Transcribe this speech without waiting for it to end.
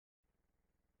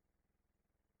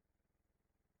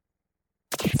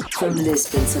From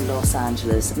Lisbon to Los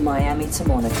Angeles, Miami to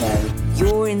Monaco,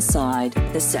 you're inside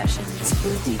the sessions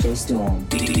with DJ Storm.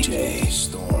 DJ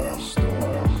Storm.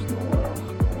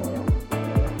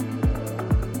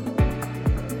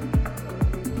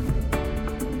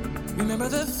 Remember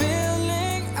the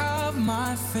feeling of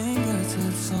my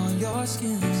fingertips on your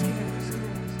skin,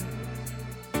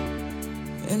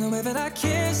 and the way that our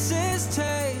kisses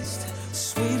taste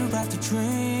sweeter after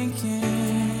drinking,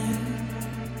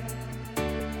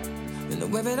 and the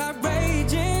way that I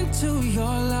rage into your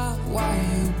love while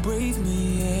you breathe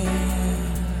me in,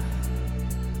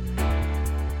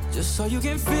 just so you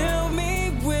can fill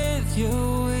me with you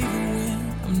even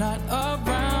when I'm not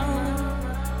around.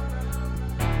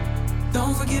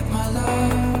 Don't forget my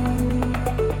love.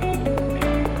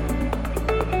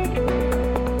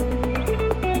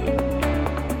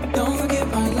 Don't forget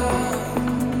my love.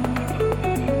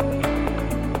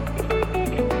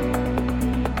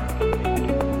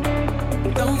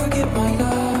 Don't forget my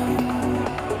love.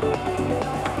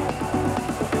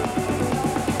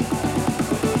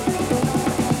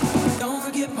 Don't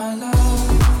forget my love.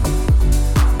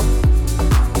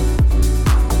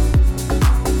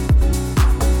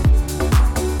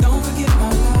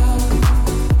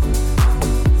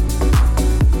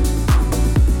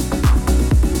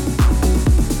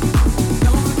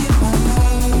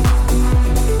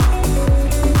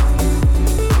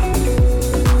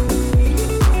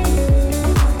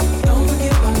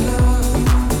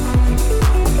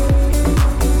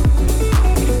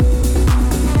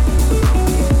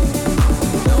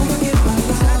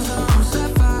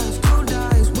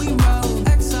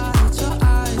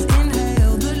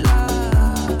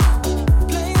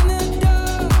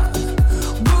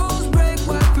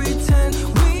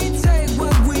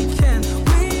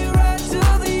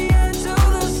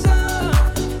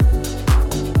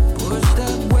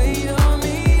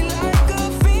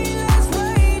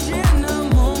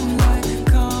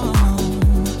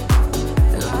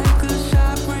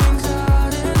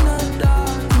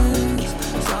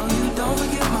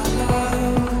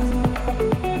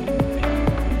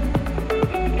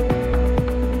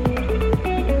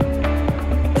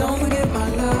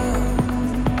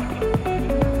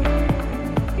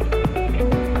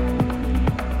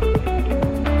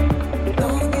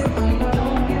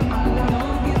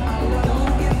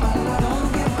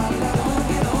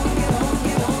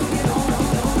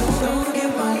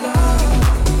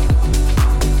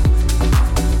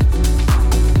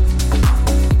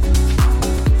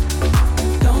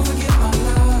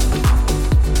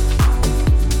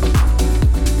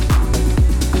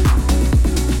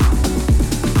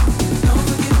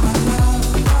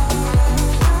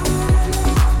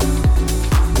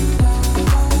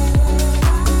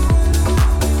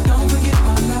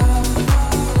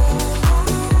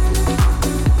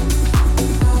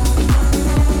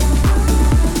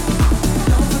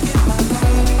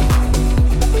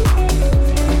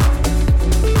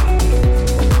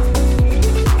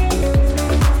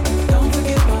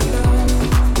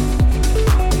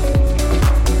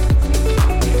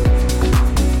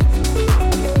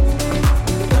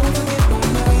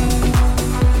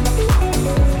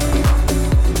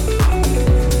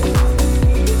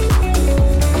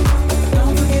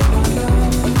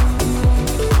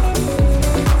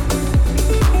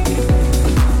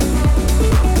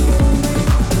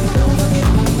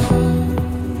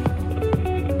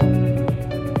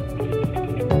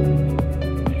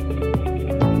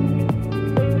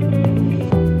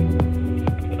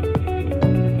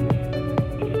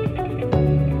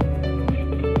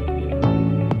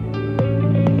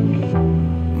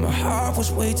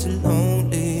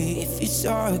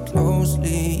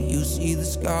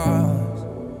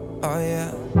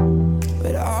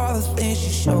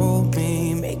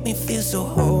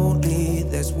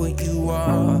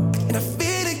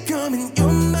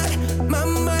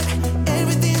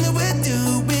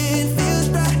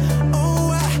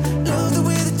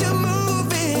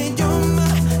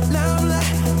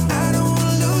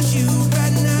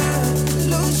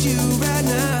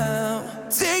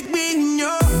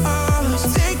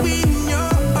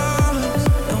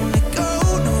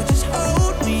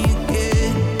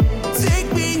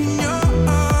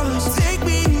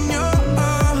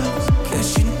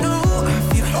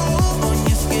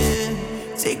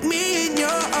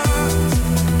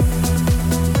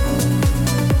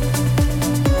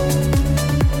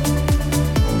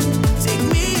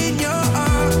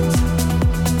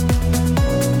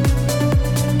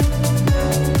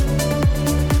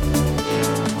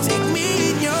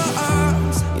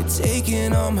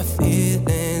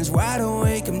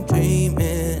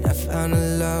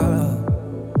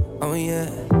 Oh yeah,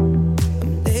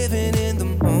 I'm living in the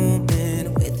moment.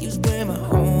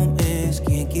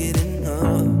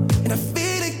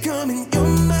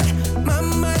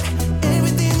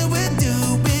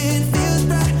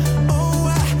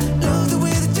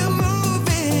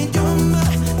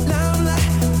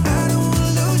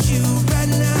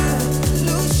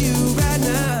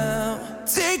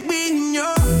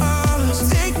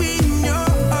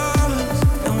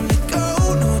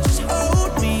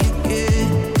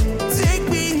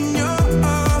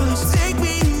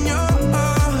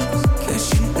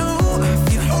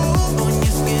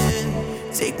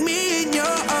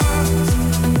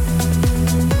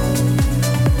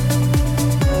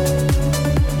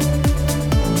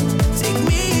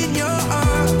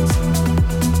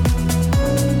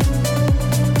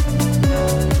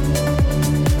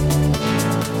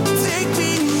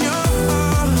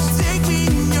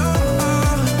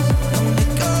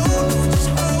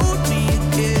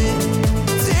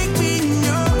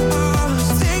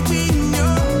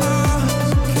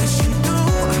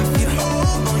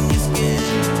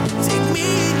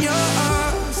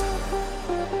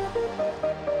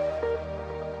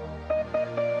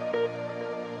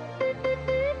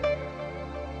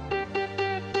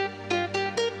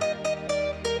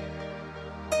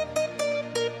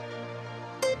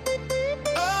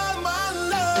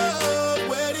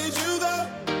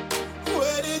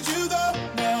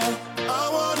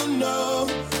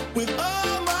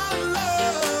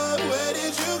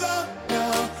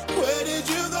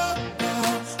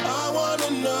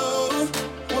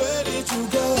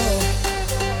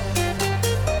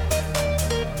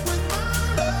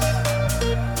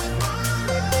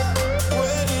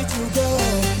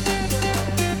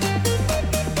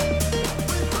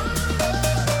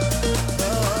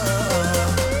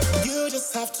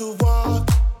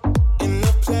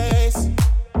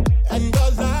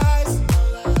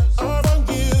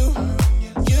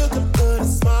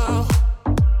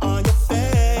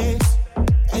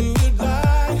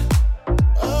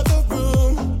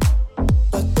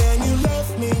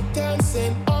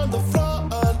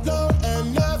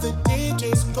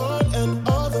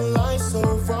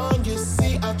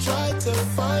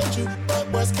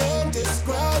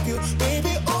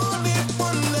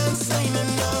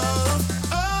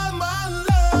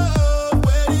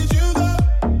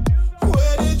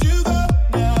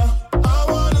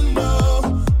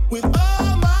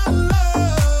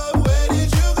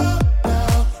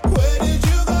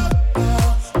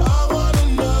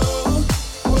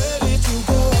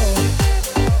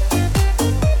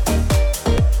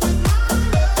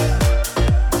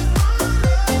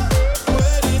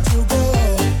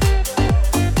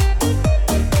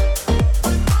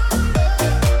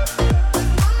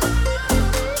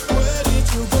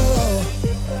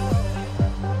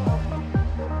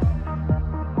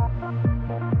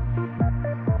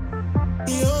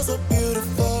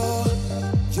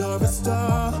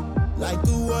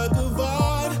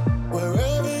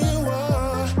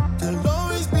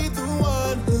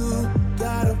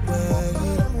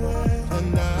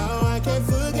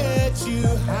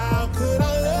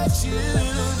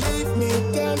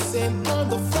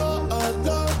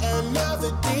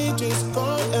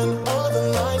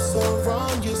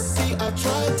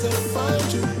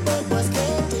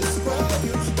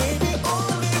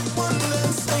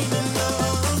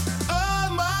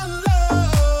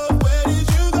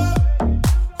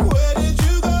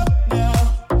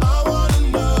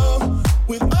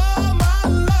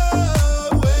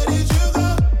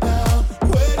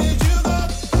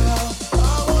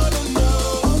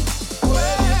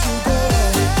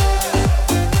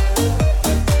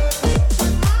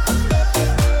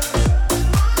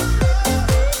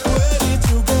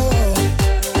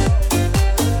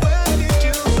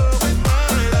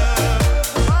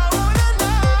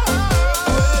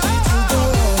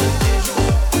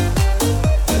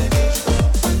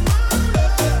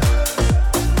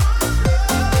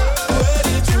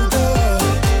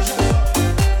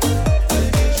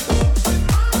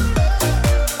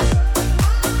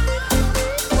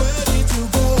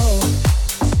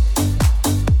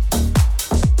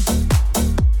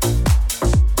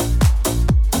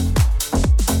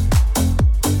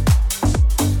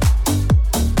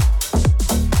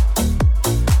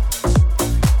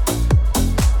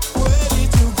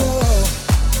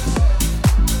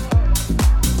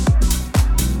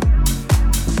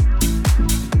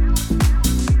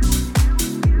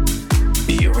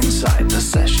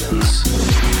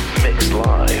 Mixed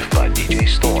live by DJ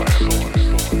Storm.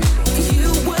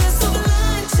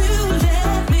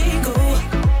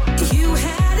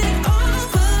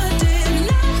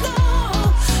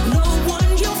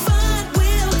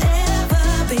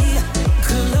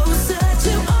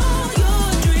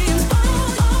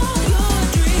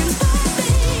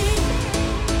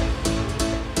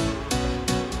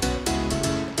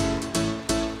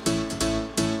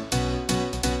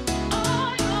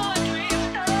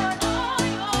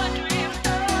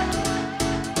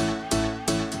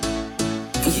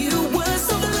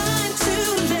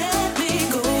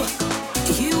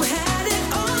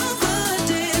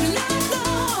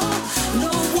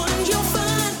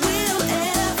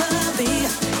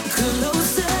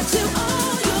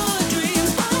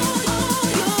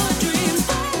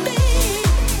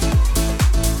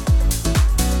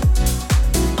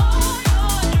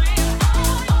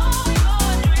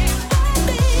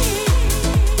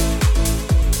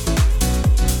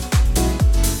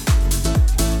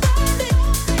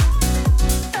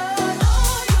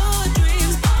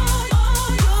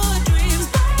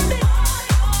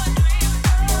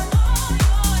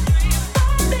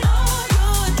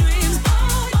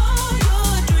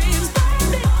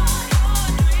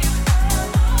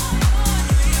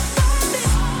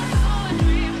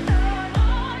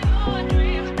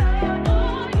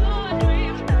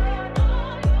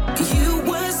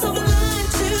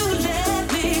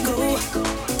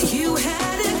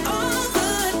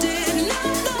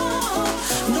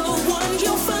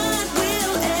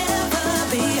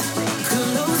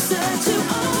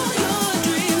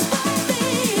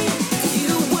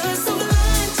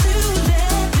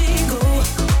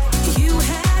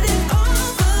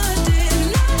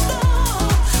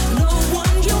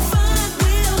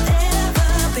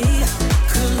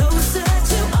 Closer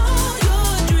to all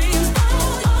your dreams,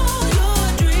 all your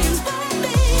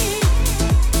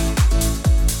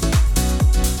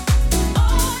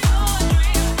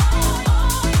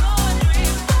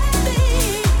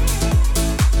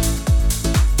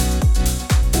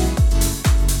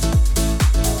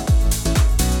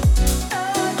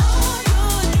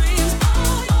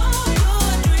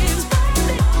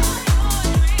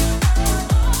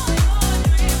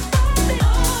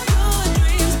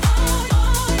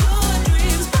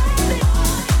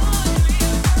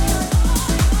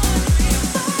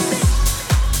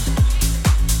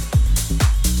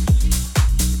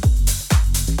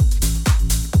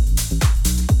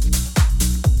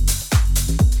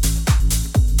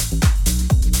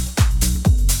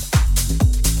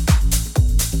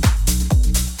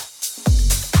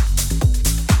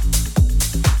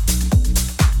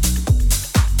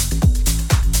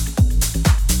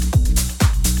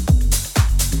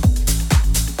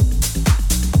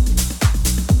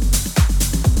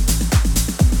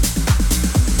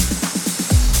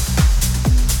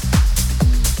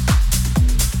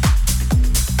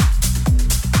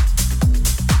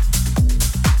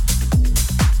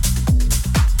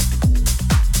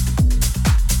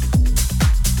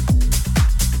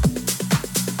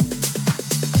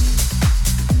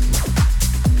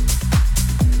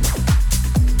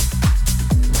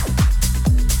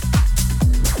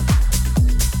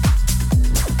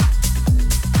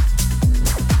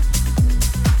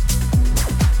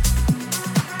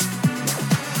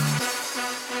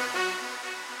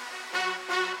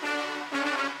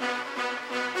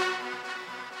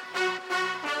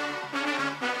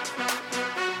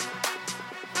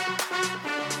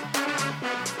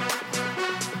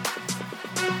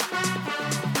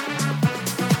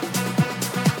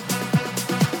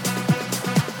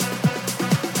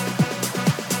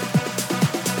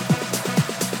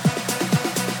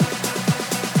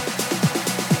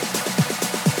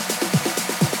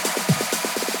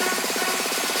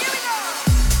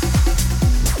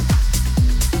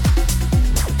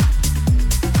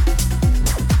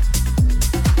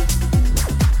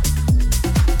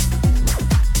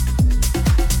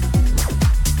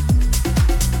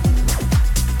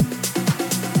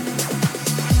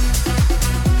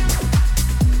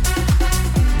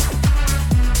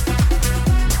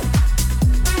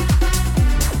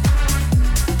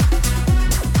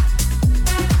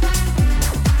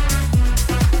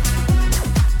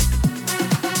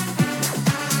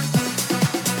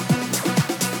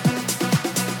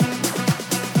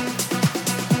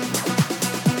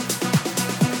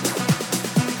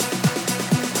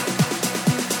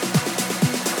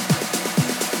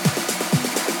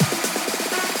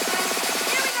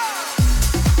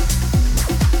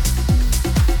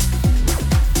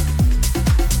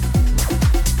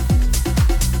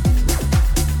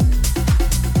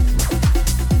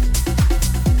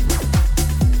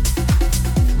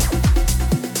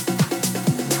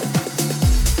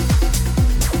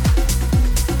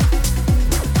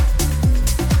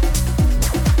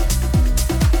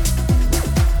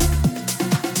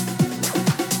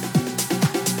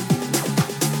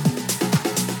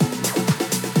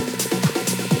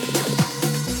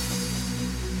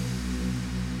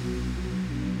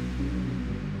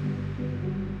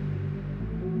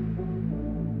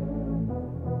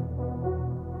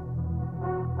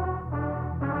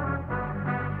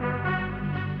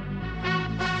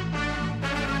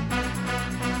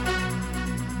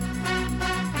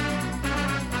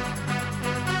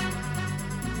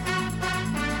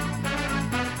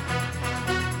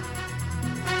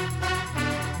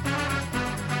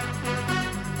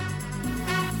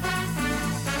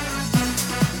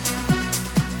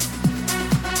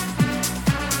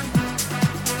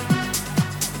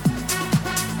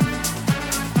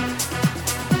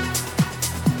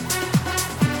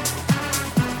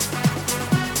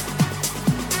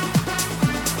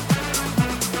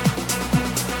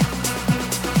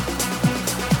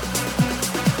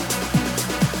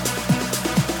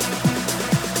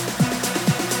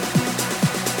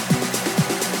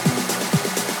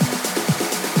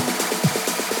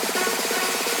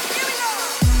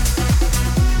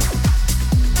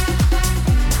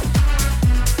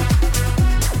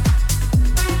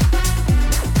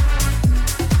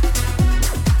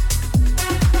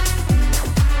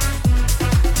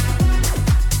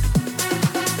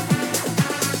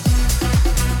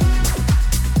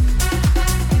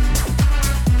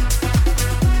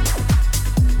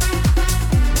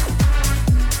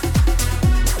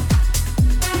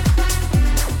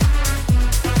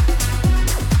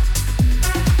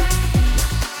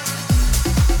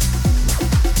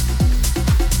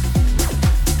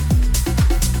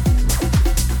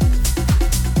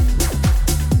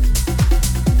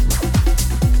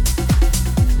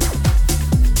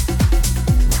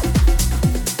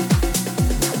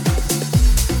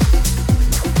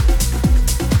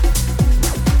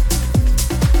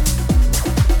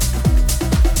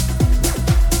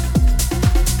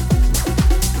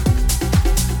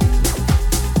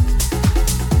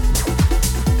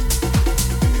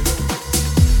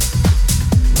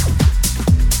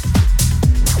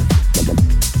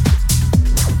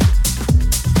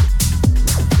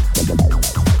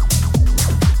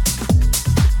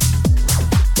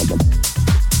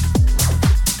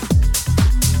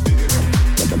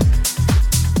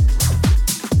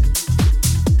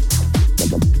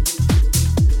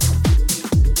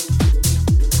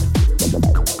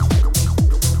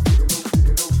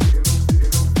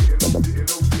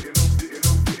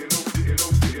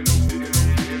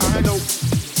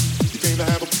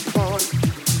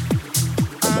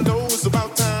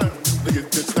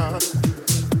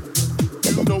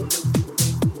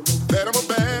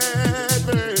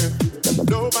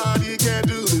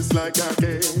like I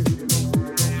can.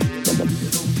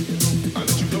 I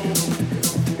let you know.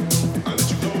 I let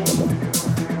you know.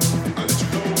 I let you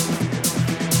know.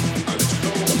 I let you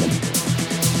know.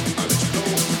 I let you know.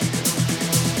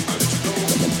 I let you know.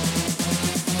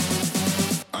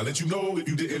 I let you know if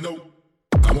you didn't know.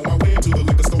 I'm on my way to the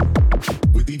liquor store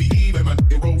with DVE and my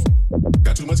heroes.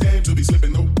 Got too much game to be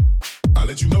slipping, no. I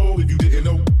let you know if you didn't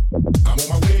know. I'm on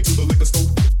my way to the liquor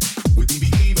store with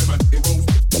DVE and my heroes.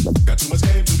 Got too much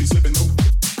game to be slipping, no.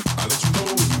 I let you know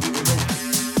if you didn't know.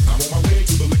 I'm on my way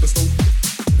to the liquor store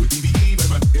with DVE and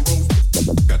my heroes.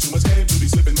 Got too much game to be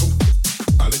slipping, no.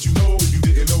 I let you know if you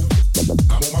didn't know.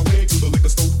 I'm on my way to the liquor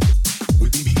store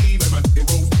with DVE and my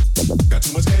heroes. Got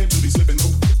too much game to be slipping, no.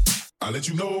 I let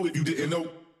you know if you didn't know.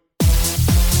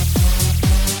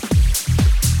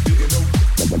 Didn't know.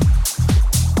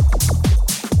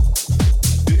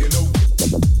 Didn't know.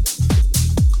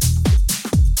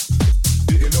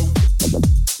 Didn't know.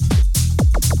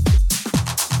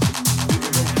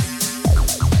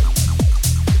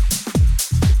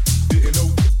 Didn't know.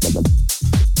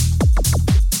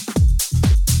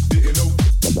 Didn't know.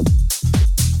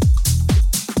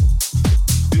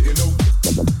 Didn't know.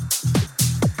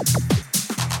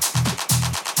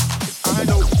 I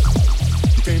know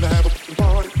you came to have a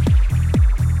party.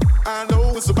 I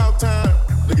know it's about time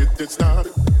to get this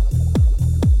started.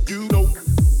 You know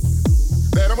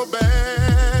that I'm a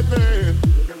bad man.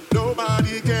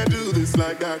 Nobody can do this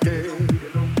like I can.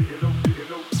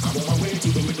 I'm on my way to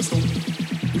the liquor store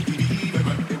with DVE and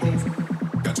my heroes.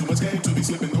 Got too much game to be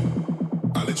slipping, no.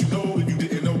 I'll let you know if you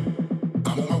didn't know.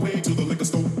 I'm on my way to the liquor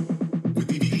store with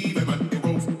DVE and my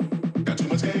heroes. Got too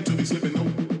much game to be slipping, no.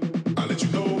 I'll let you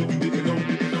know if you didn't know.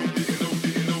 I'll let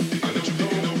you know. I'll let you know.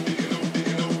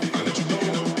 I'll let you know.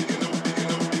 I'll let you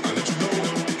know. I'll let you know.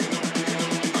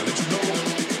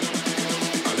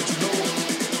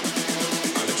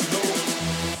 I'll let you know.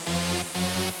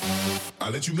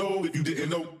 I'll let you know if you didn't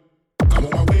know. I'm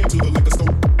on my way to the liquor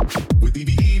store with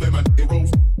DVE and my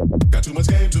heroes. Got too much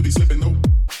game to be slipping, no.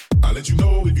 I'll let you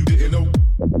know if you didn't know.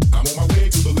 I'm on my way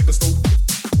to the liquor store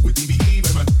with DVE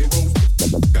and my heroes.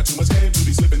 Got too much game to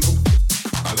be slipping, no.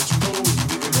 I'll let you know if you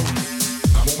didn't know.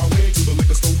 I'm on my way to the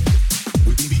liquor store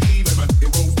with DVE and my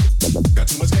heroes. Got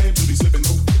too much game to be slipping,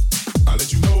 no. I'll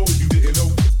let you know if you didn't know.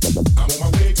 I'm on my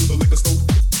way to the liquor store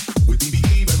with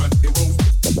DVE and my heroes.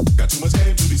 Got too much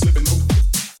game to be slipping, no.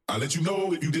 I'll let you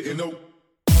know if you didn't know.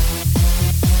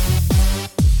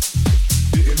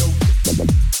 Didn't know.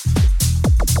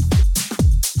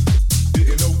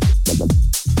 Didn't know.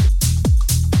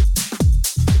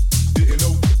 Didn't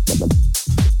know.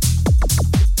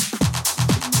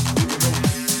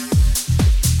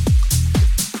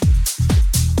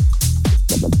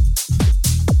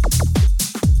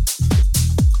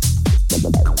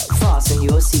 Fasten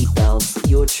your seatbelts.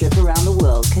 Your trip around the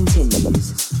world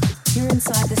continues. You're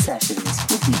inside the sessions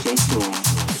with DJ Storm.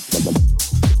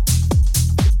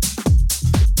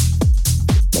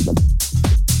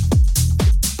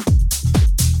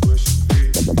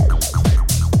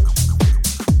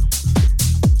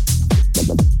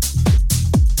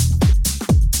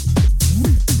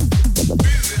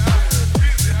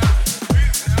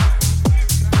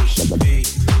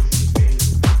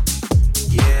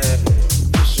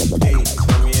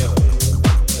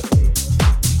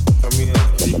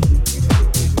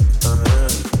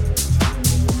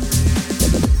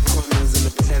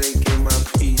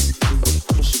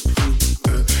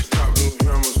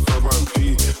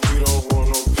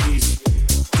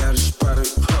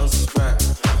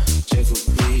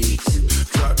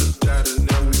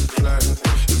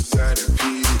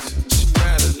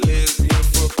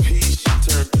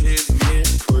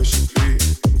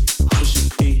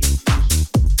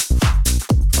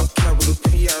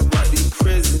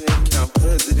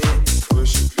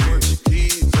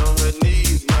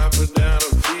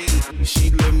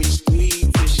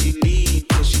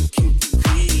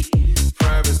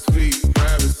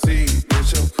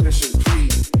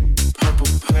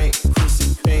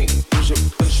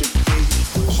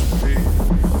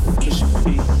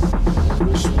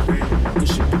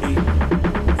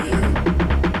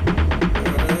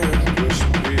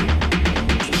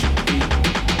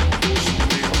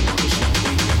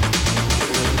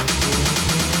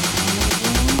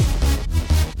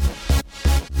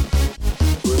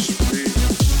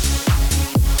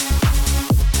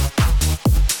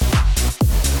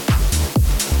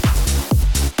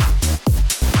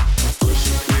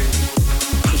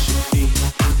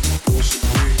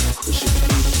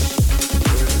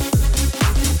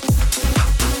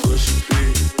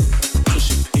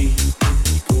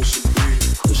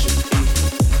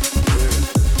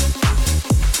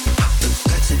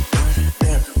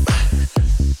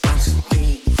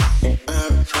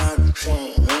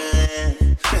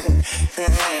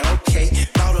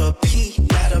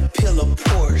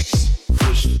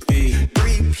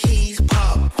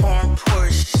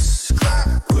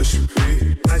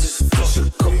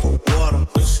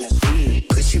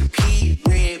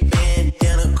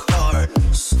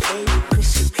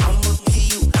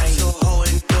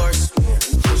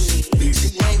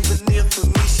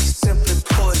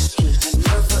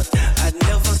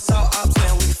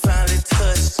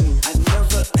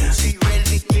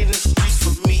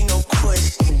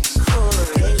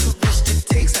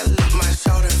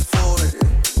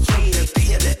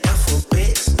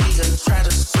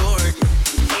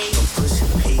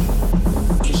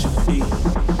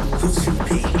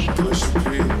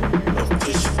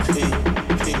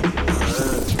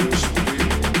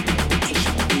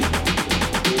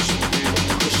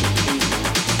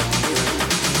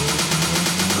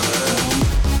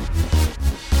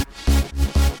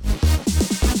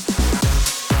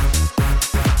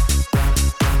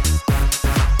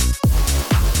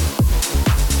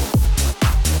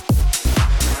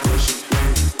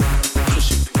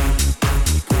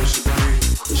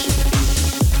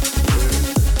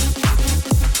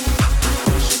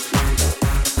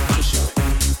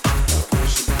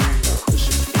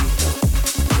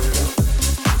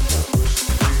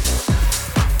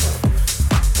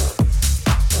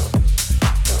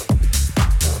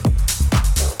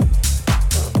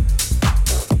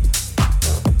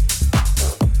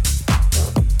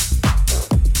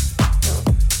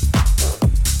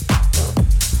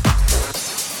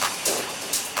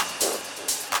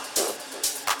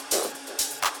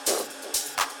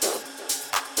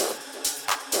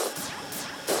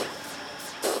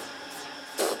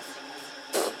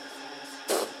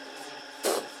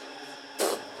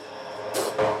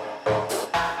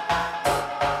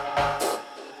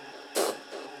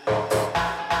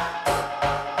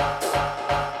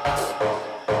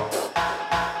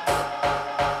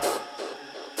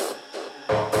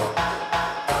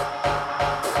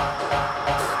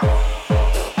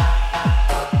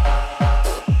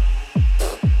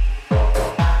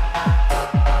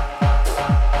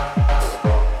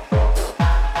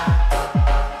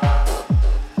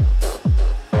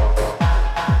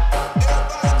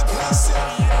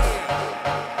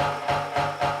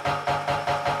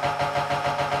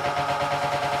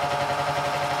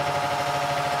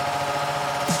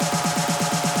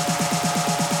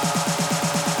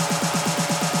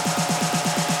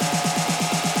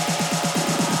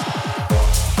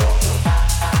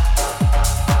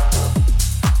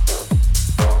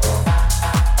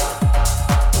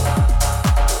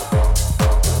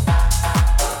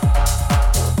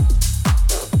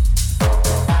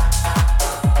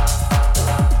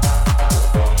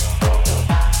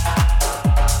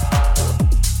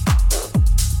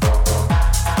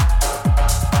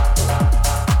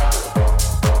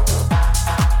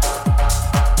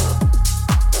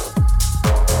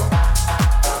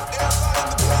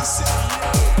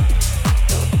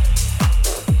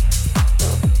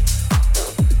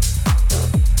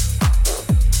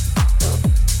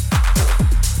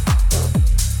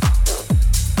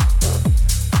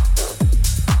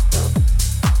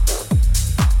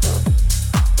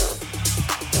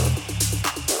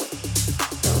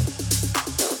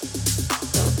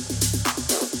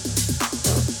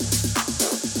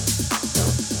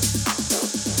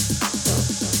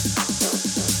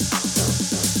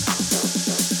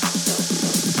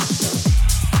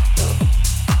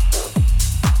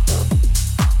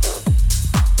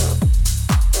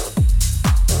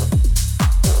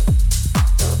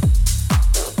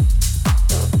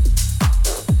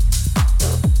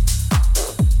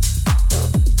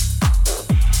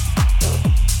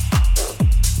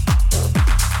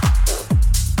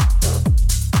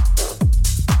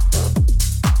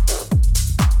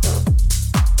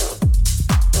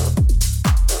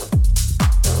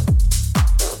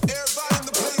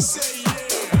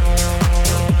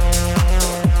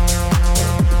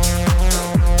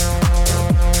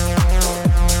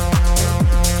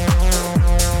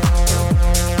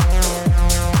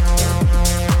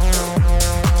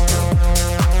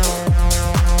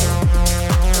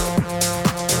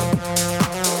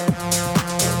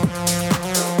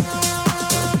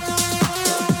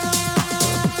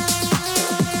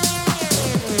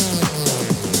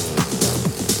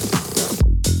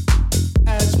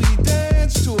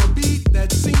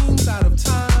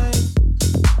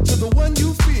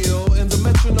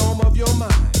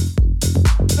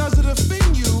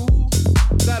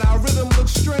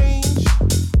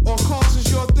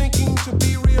 to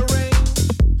be rearranged?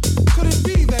 Could it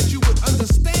be that you would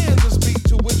understand this beat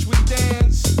to which we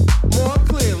dance more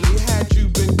clearly had you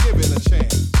been given a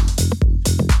chance?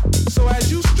 So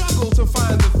as you struggle to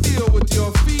find the feel with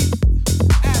your feet,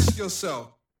 ask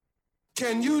yourself,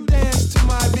 can you dance to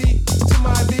my beat, to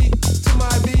my beat, to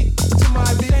my beat, to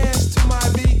my beat, dance to my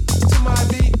beat, to my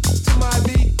beat, to my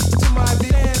beat, to my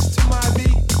beat, dance to my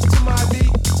beat, to my beat,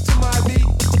 to my beat,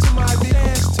 to my beat,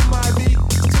 dance to my beat,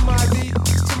 to my beat,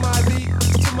 to my beat,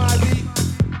 to my beat.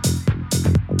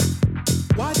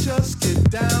 Watch us get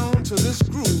down to this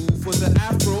groove with an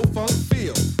Afro-funk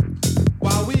feel,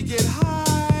 while we get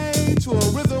high to a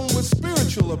rhythm with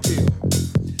spiritual appeal.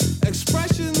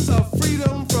 Expressions of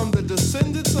freedom from the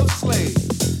descendants of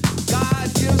slaves.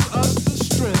 God gives us the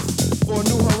strength for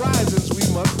new horizons we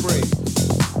must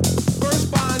brave.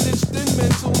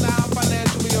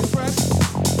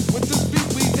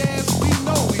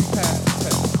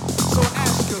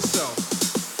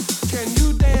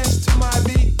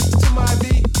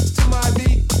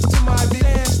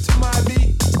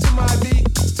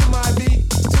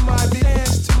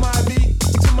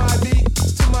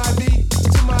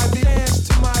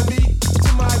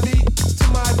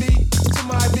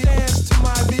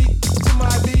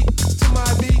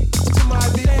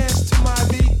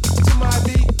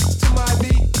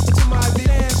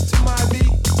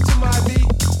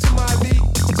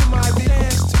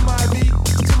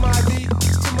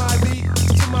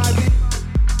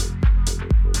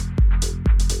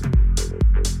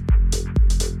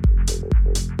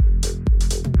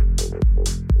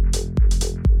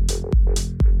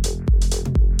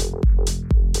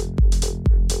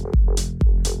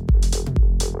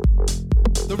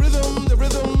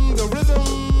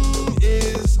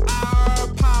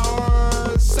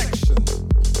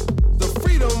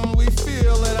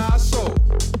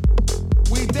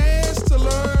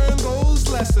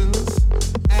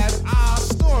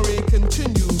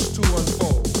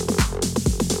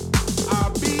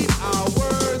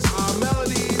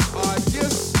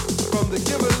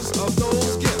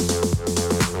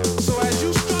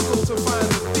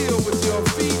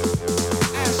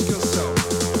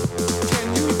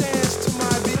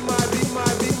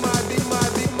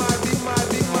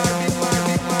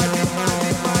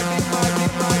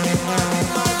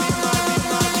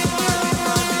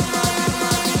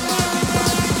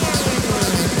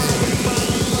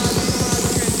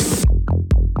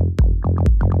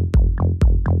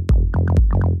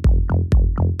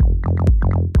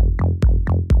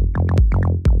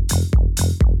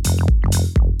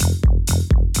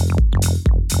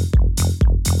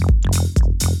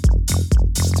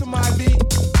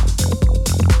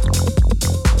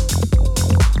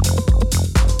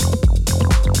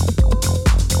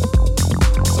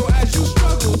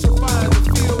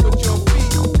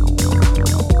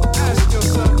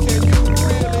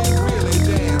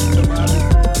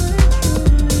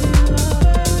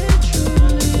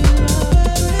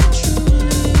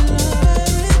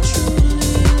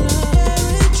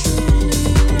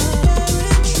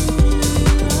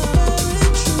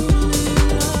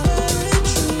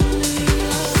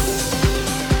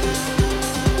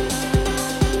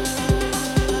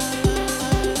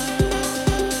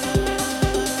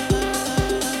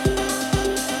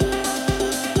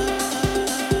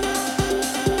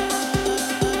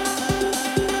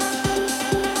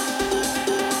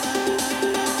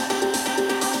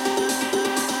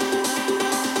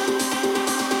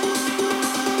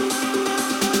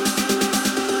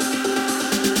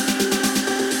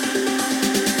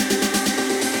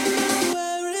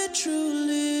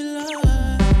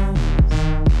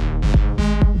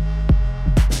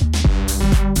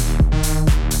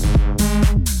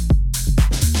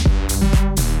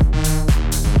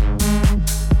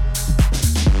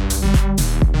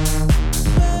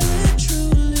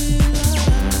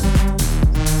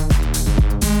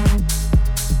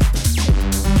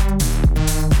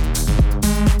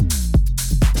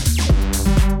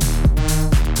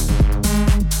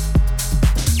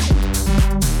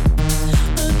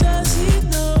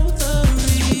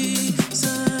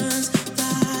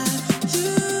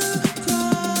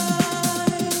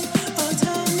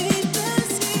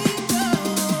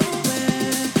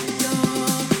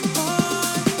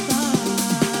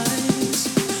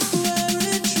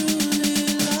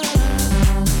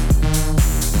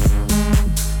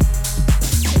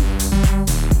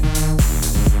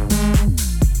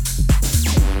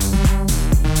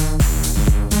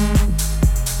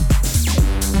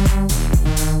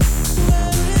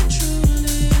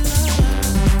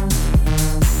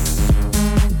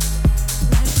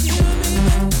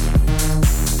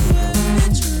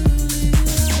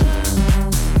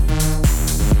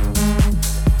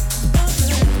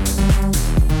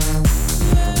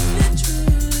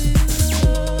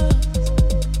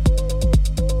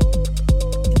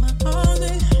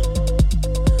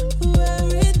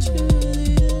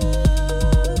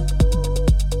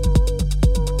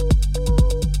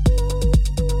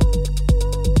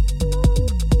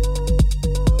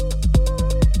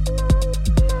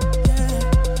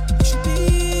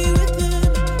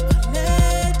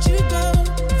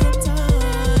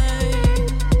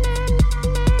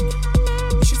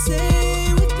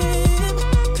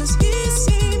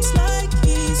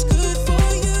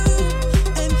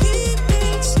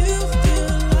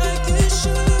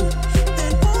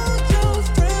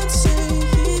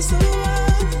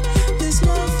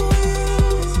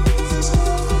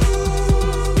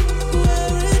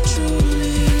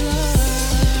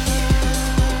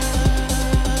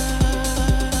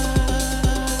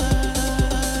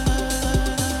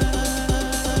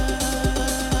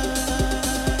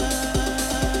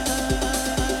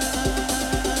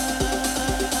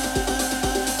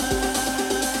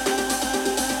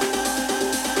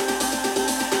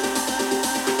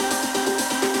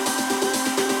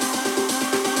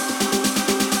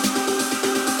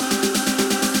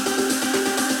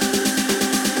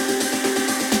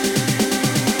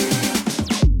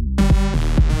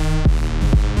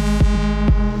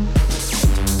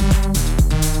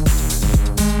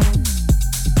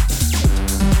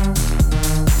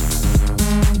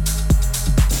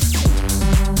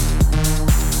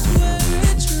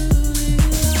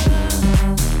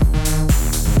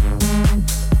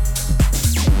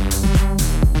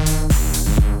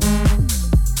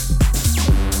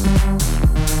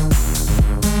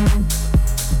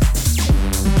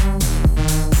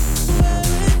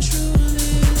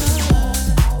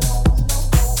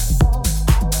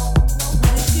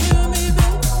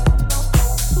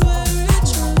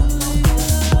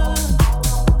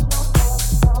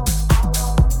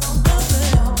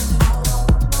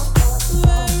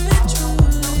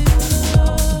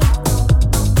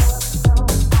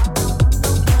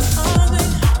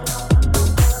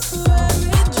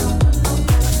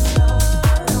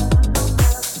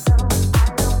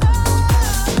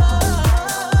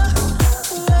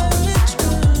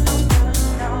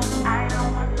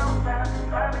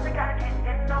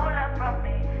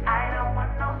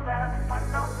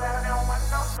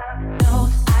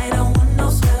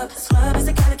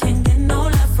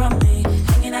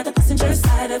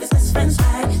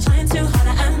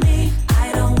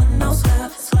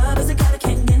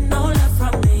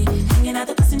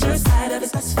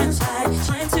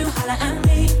 trying to holler at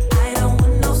me. I don't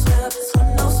want no scrub,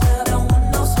 want no scrub, don't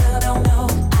want no scrub, don't know.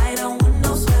 I don't want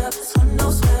no scrub, want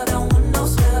no scrub, don't want no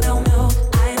scrub, don't know.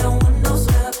 I don't want no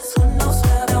scrub, want no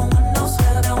scrub, don't want no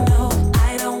scrub, don't know.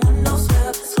 I don't want no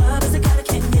scrub, scrub is a guy that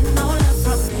can't get no love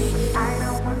from me. I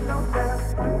don't want no scrub,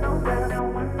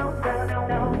 don't want no scrub, don't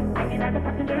know. Hanging at the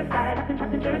passenger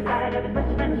side of his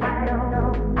best friend's ride, don't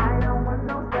know. I don't want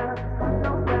no scrub,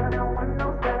 don't want no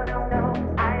scrub, don't know.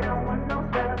 I don't want no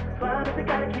scrub, scrub is a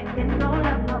guy that can't get no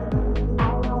love from me.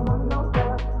 I don't want no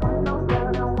scrub,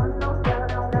 don't want no scrub,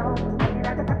 don't know. Hanging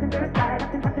at the passenger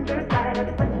side of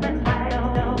his best friend's ride,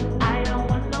 don't know. I don't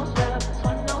want no scrub,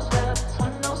 want no scrub,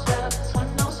 want no scrub,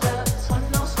 want no scrub, want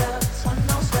no scrub, want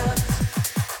no scrub.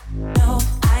 No,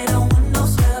 I don't want no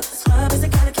scrub, scrub is a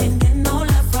guy that can't get no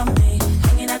love from me.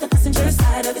 Hanging at the passenger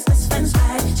side of his best friend's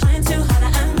ride, trying to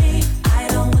holler at me. I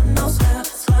don't want no scrub,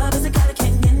 scrub is a guy that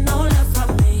can't get no love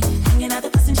from me. Hanging at the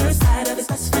passenger side of his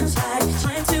best friend's ride,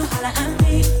 trying to holler at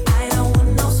me. I don't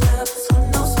want no scrub,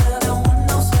 don't want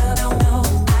no scrub, don't know.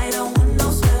 I don't want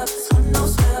no scrub,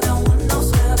 don't want no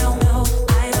scrub, don't know.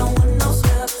 I don't want no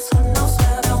scrub,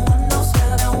 don't want no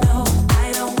scrub, don't know.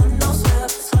 I don't want no scrub,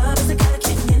 scrub is a guy that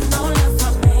can't get no love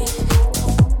from me.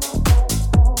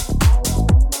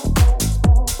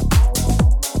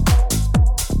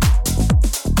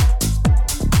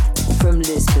 From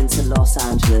Lisbon to Los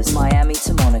Angeles, Miami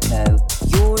to Monaco,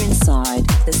 you're inside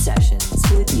the sessions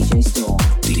with DJ Storm.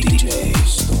 DJ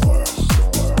Storm.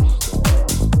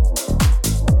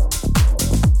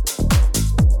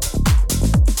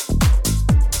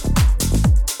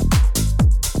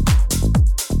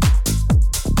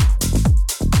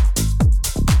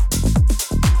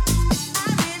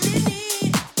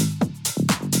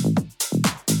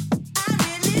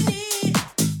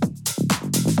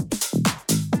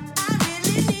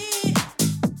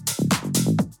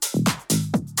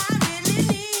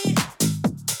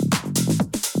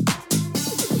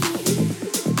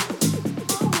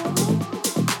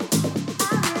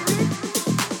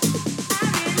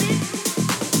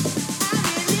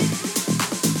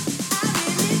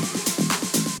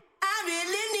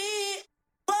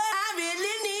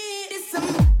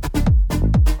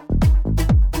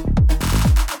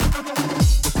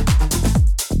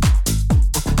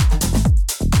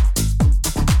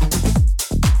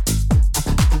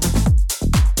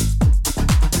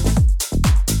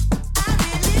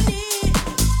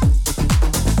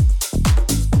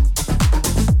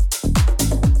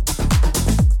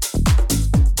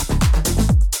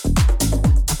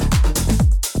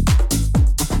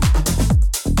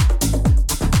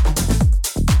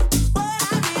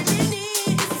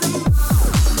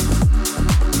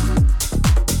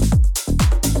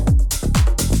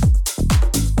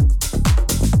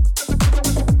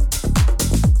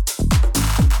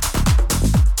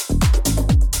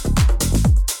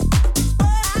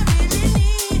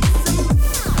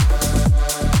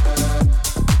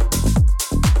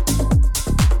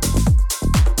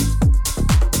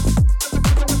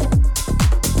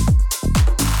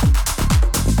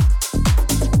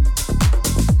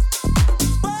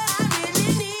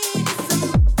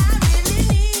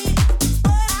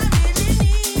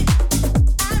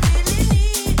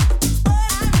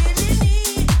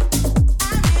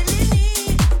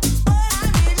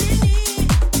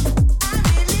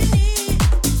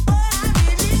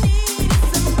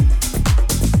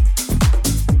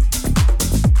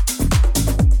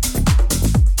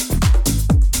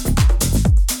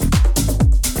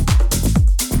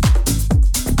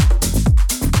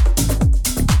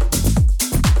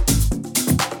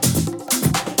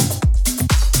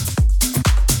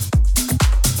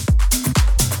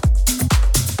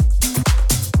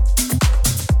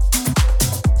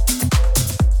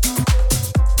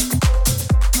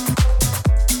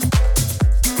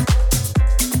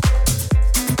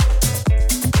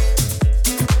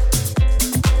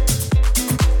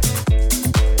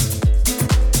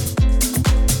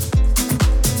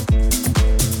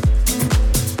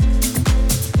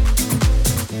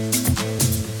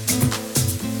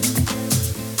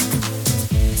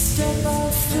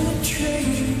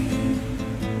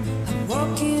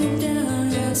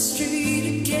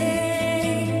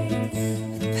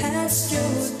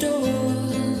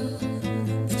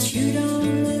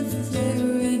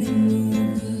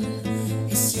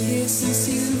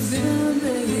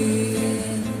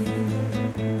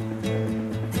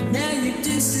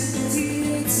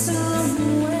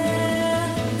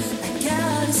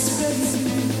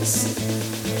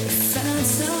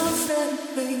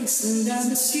 and I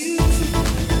miss you. Like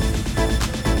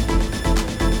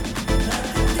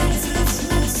the deserts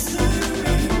miss the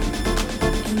rain,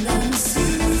 and I miss you.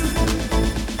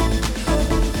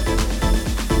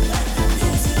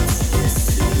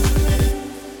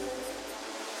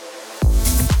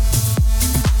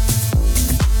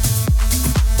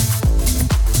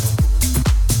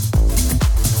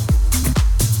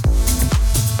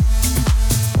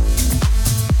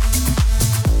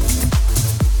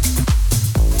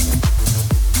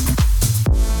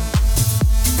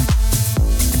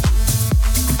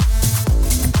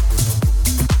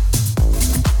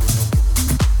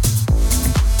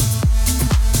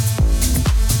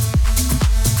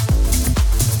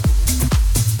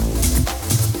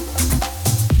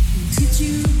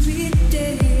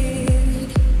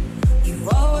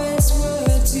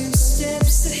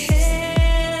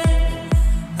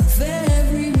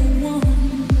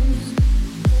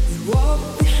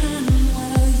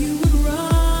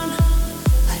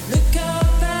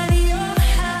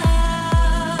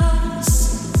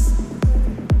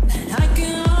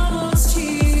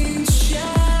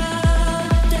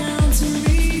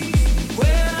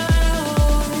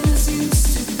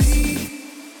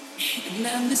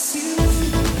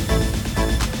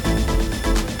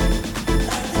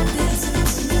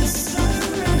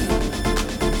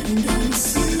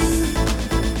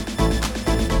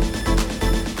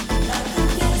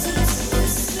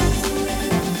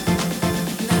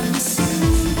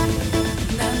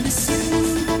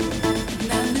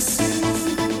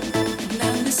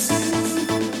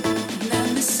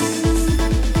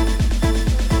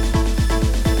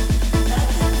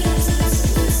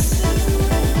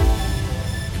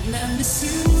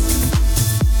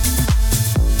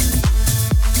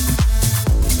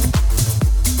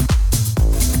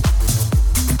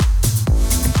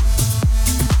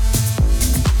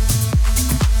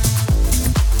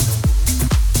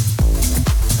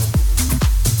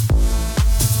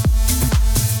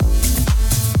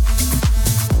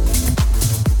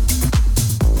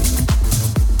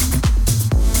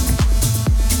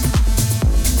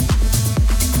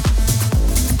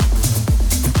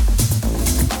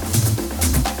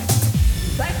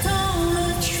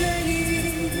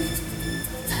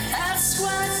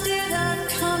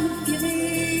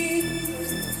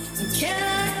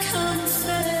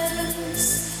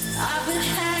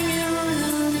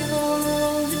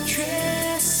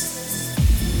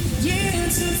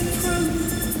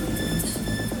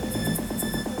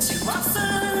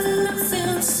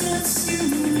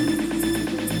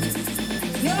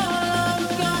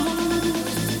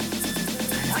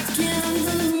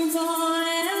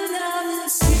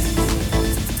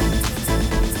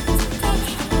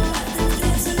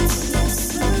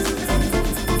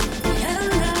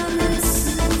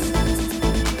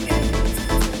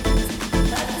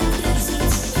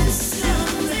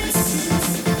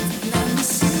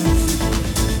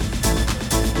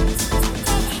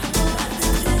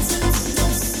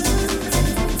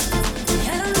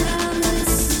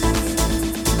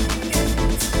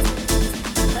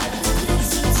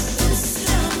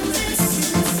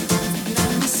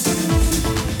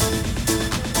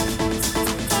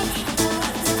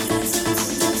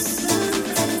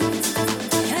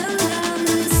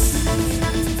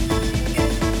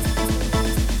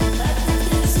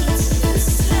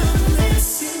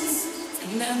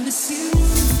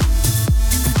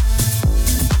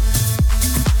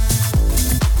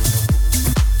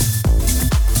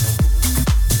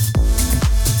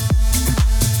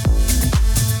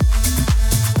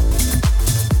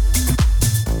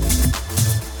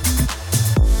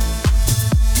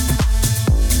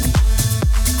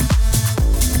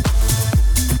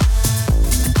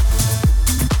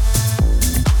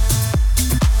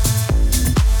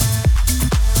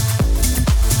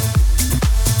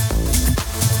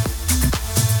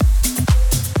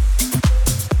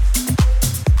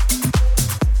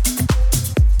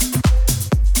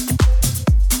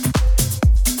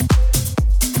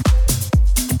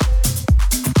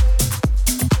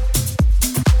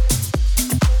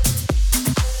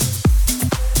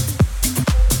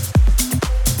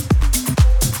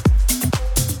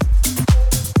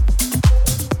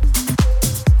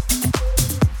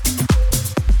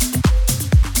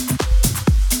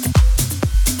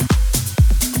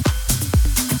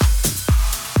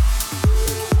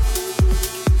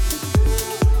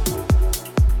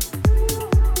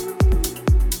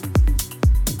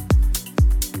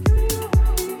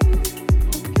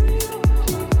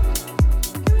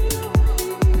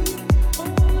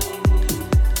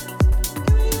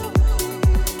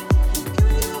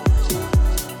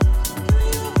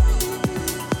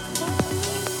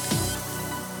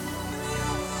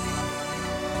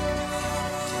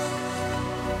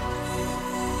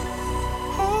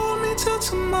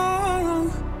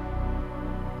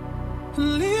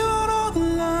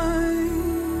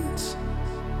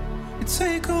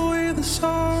 the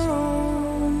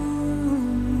sorrow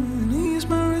and ease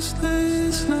my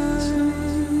restless night.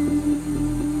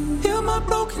 Heal my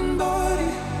broken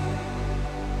body,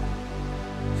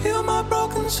 heal my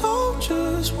broken soul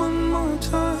just one more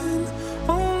time.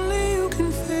 Only you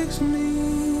can fix me.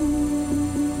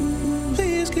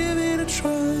 Please give it a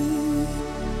try.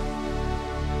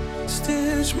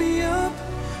 Stitch me up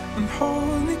and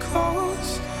hold me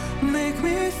close. Make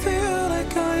me feel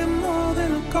like I am more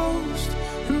than a ghost.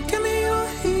 And give me your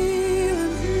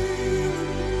healing.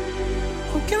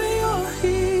 Oh, give me your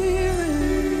healing.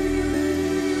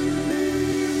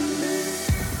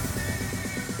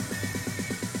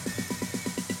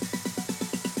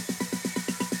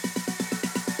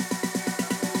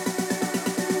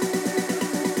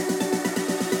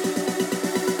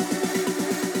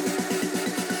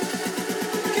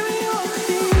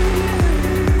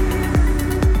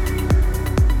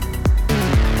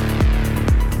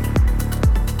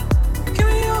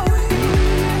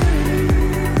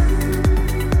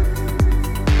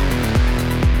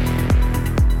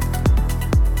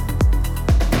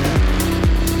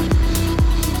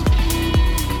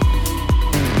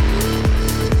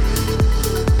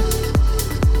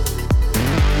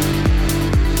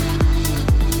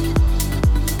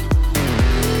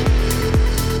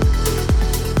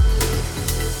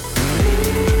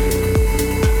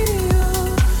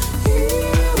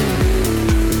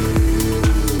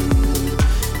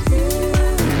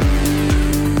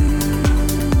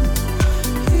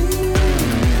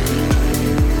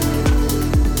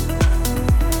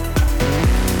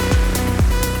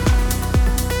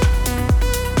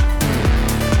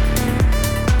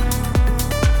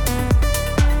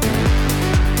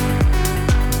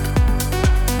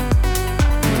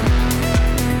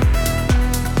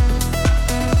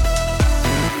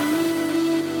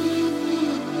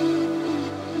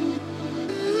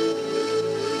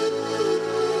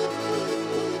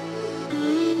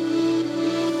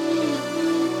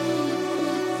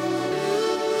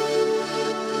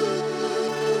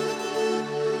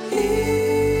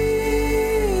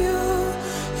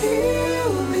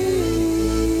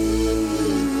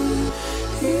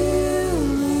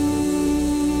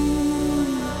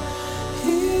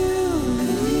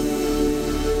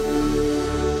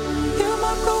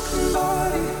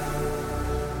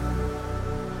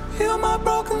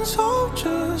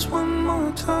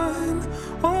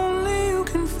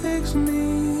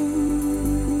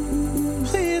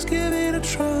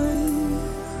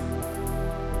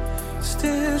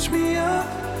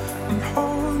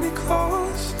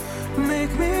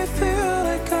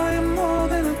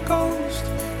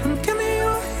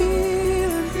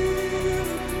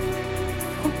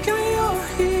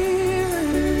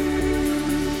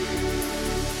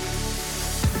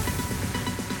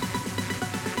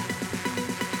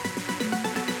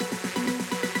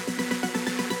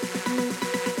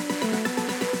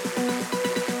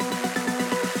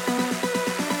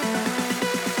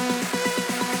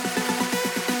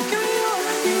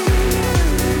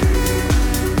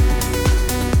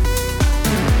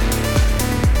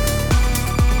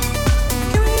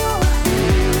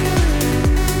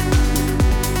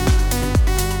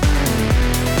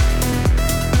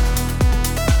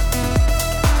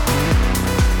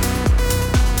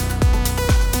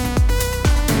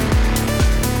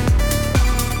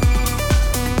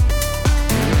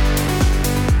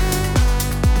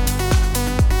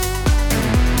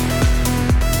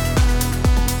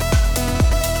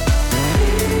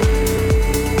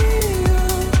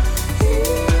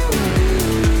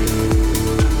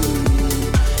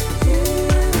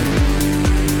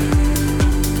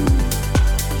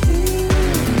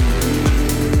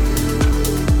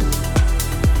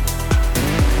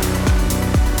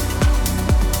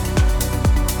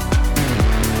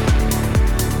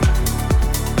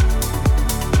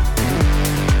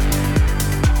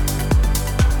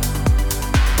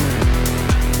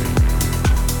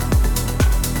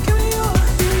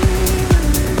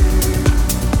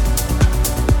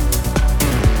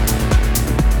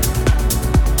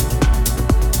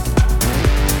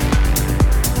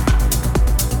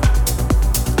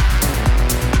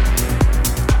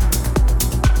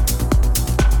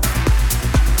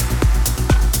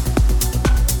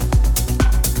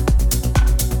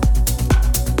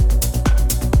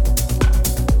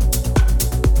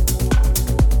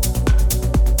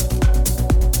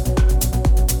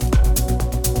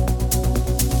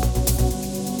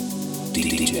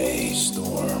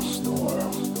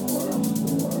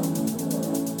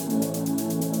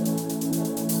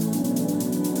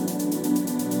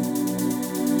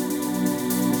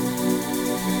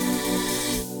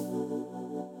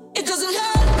 It doesn't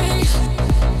hurt me.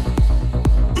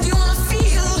 Do you wanna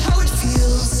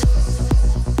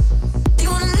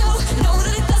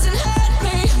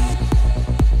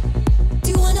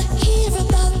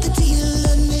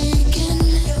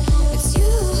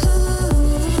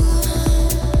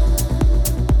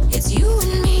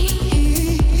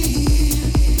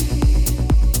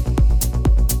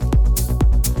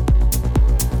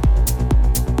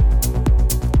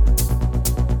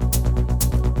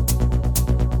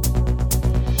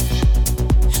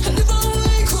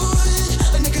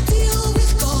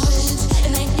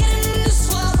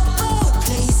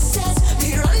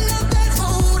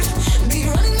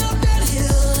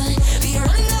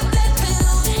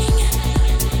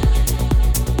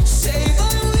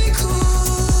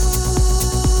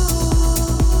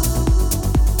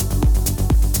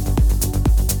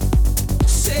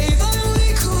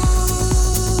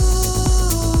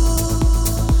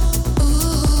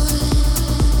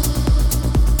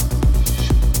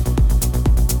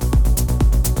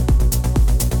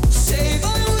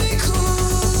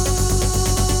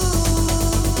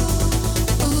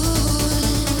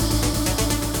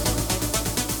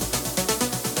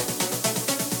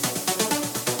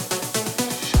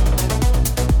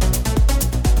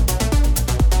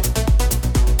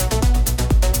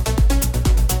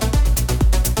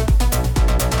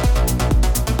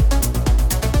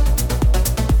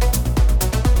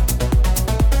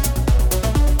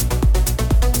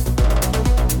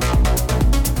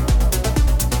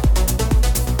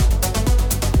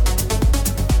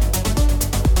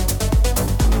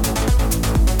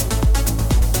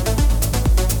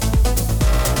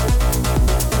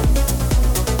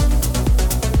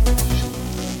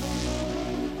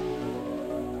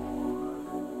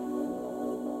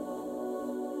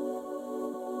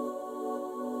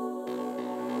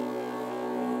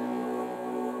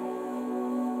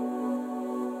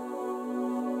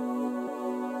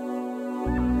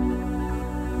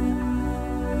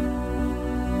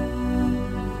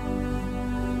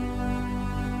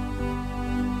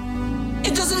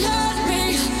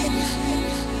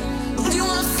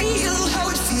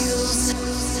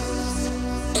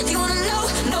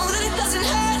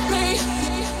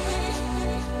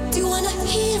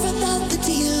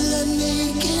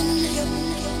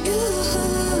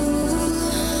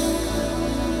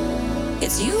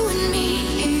you and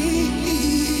me.